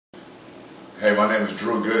Hey, my name is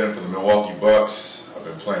Gooden from the Milwaukee Bucks. I've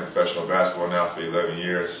been playing professional basketball now for 11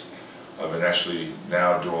 years. I've been actually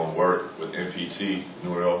now doing work with NPT,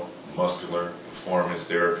 neuromuscular performance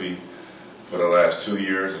therapy, for the last 2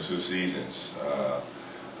 years and 2 seasons.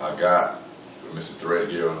 I got with Mr.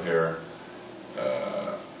 Threadgill here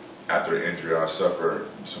after the injury I suffered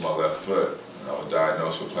to my left foot. I was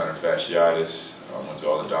diagnosed with plantar fasciitis. I went to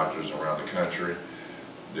all the doctors around the country,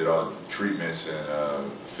 did all the treatments and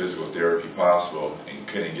physical therapy possible, and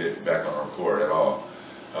couldn't get back on the court at all.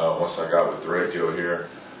 Once I got with Threadgill here,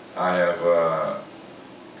 I have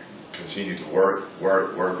continued to work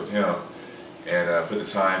with him and put the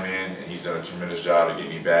time in, and he's done a tremendous job to get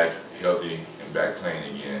me back healthy and back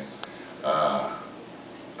playing again. I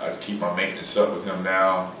keep my maintenance up with him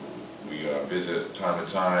now. We visit time to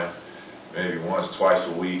time, maybe once,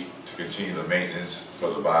 twice a week, to continue the maintenance for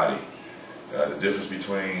the body. The difference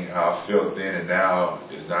between how I felt then and now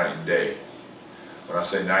is night and day. When I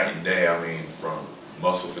say night and day, I mean from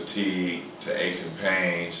muscle fatigue to aches and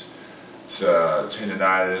pains to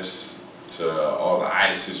tendonitis to all the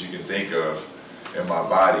itises you can think of in my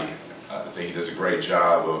body. I think he does a great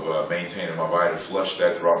job of maintaining my body, to flush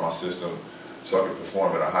that throughout my system so I can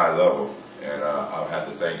perform at a high level. And I'll have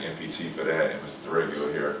to thank NPT for that and Mr.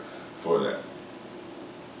 Threadgill here for that.